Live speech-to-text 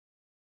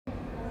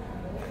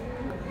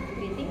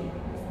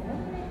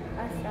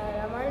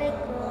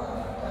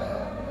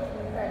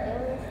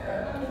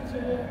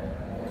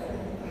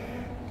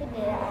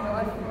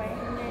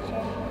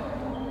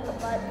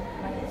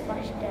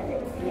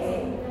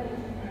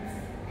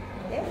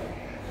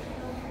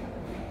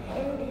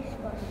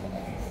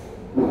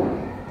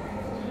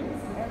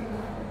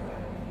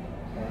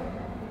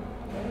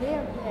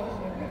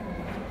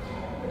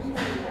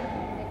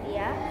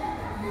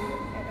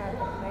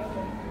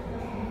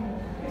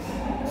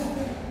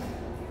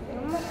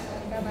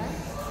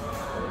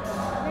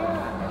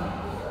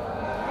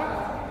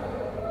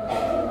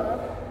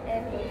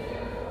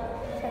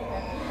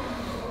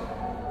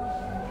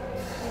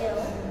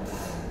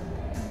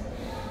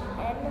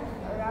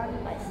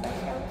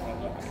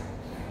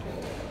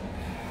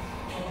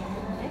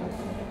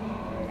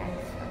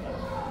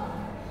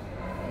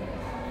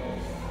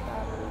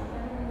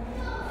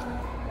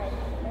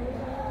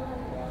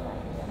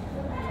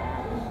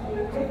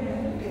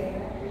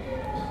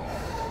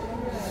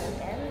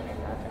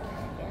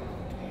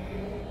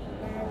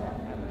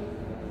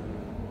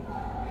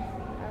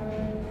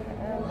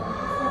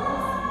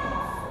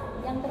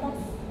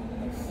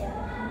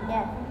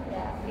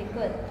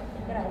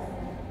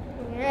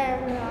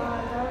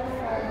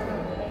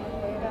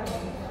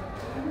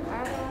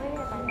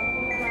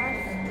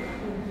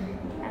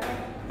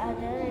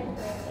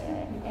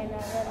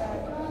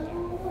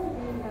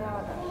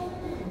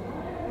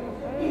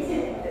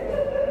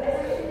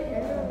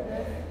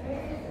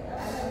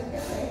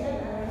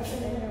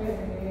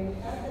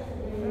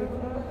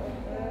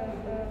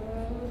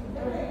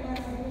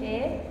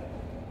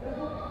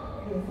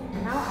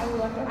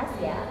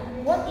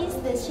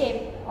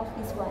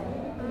one?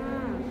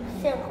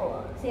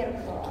 Circle.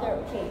 Circle.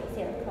 Okay,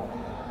 circle.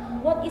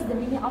 What is the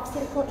meaning of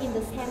circle in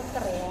the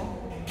center? Yeah.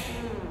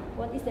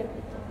 What is the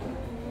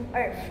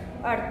Earth.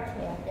 Earth?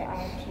 Yeah.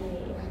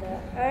 Okay, in the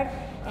earth,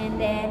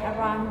 and then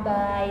around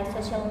by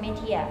social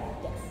media.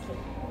 Yes. Okay.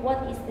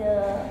 What is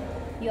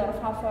your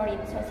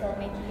favorite social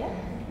media?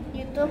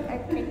 YouTube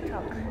and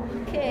TikTok.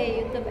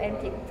 Okay, YouTube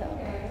and TikTok.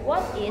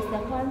 What is the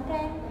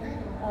content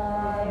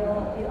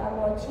you are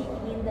watching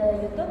in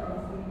the YouTube?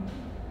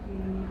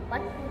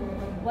 What?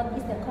 What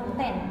is the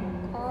content?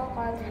 Oh,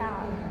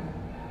 content.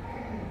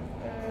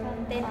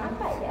 Konten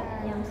apa ya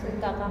yang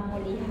suka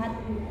kamu lihat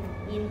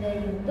in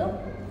the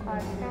YouTube?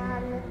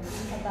 Content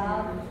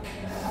About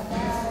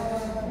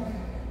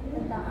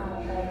tentang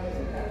apa yang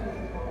suka?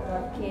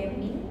 About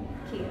gaming,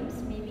 games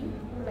maybe?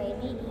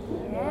 maybe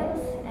Yes,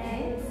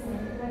 and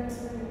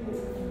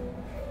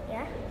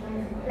yeah,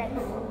 like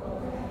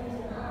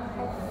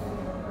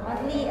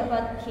only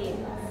about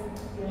games.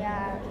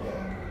 yeah.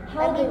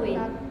 How do we?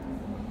 Not,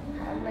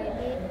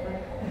 maybe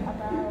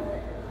about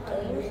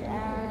games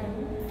and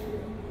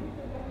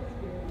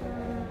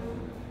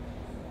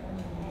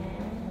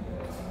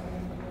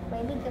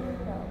maybe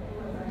control.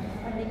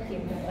 Only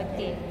game.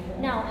 Okay.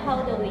 Now,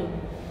 how do we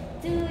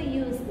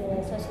use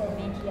the social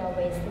media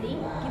wisely?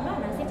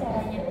 Gimana sih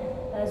caranya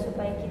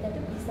supaya kita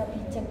tuh bisa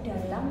bijak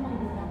dalam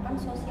menggunakan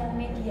sosial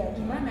media?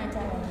 Gimana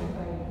caranya?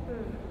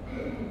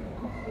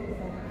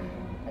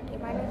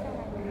 Bagaimana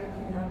caranya?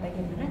 Nah,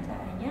 bagaimana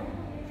caranya?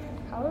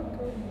 How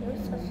to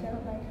use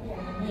social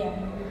media? Iya.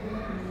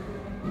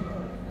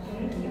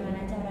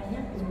 Gimana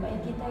caranya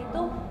supaya kita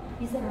itu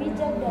bisa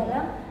bijak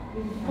dalam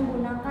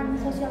menggunakan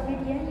sosial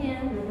medianya?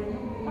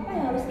 Apa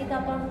yang harus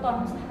kita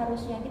tonton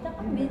seharusnya? Kita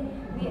kan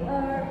we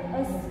are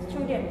a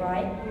student,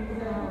 right?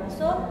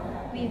 So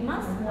we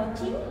must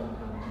watching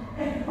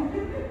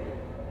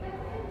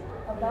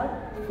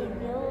about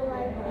Video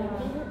like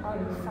reading or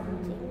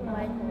something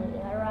like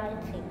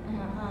writing.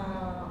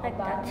 Like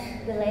about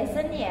that. the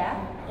lesson ya.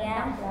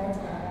 Yeah.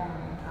 Pelajaran.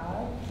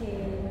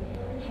 Okay.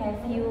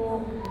 Have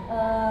you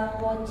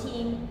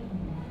watching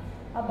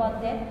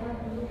about that?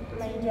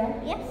 Maybe.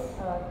 Yes.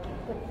 Okay,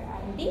 good.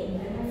 Berarti,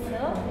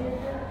 so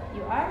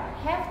you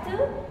have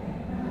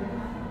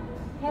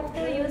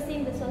to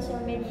using the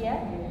social media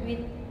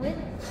with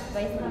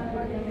wisely.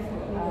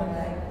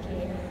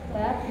 Okay,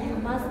 but you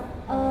must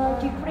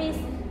decrease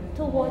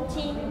to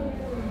watching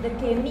the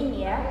gaming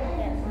ya.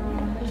 Yes.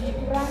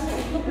 Dikurangi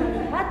untuk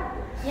melihat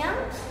yang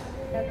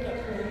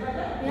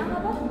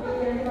apa?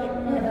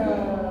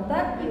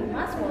 But you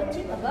must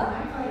watching about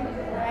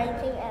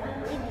Writing and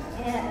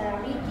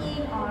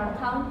reading or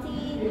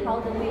counting, how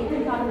the way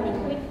to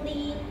counting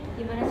quickly,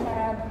 gimana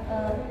cara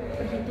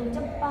berhitung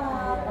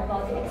cepat,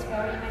 about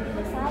experiment in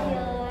the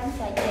science,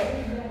 like that.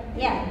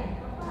 Yeah.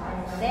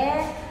 Then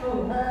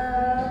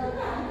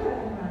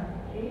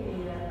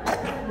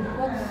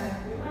what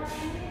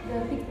the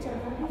picture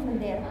over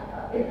there?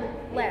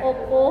 Where?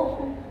 Oppo.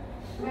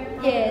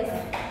 Yes.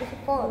 It's a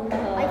phone.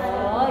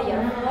 Oh,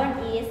 your phone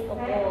is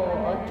Oppo.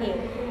 Okay.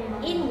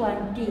 In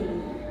one day,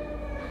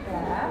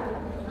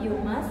 you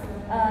must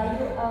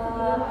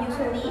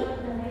usually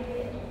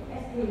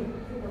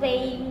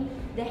playing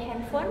the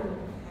handphone.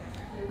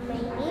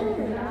 Maybe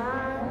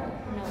not.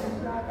 No.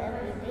 Not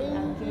every day.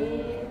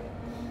 Okay.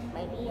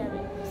 Maybe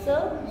every day.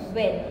 So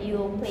when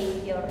you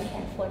play your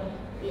handphone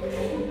in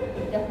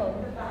the home,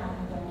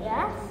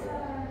 Yes.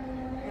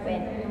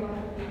 when?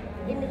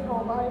 In the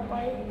home I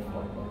play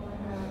phone.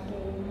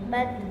 Okay.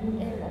 But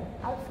in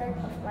outside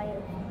of my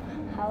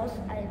house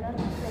I don't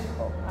play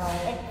phone.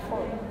 At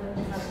phone.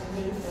 Not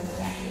play phone.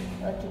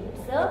 Yeah. Okay.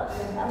 So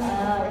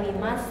we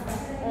must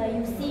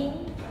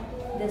using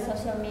the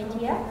social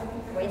media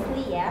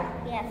wisely, yeah.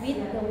 Yes. With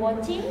the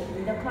watching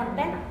the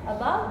content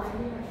about.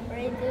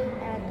 Reading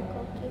and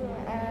cooking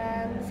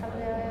and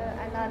something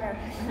another.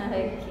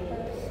 Okay.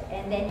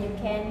 And then you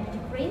can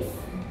decrease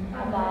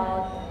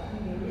about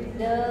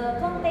the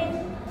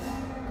content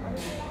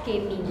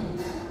gaming.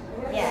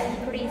 Yeah,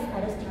 decrease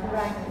harus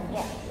dikurangi.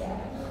 Yeah.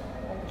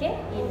 Yeah. Okay,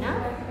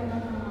 enough.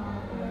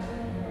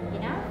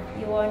 Enough.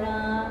 You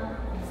wanna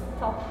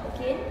stop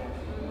again?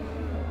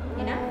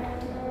 Enough.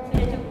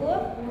 Sudah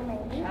cukup?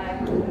 Maybe.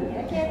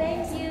 Okay. Okay,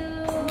 thank you.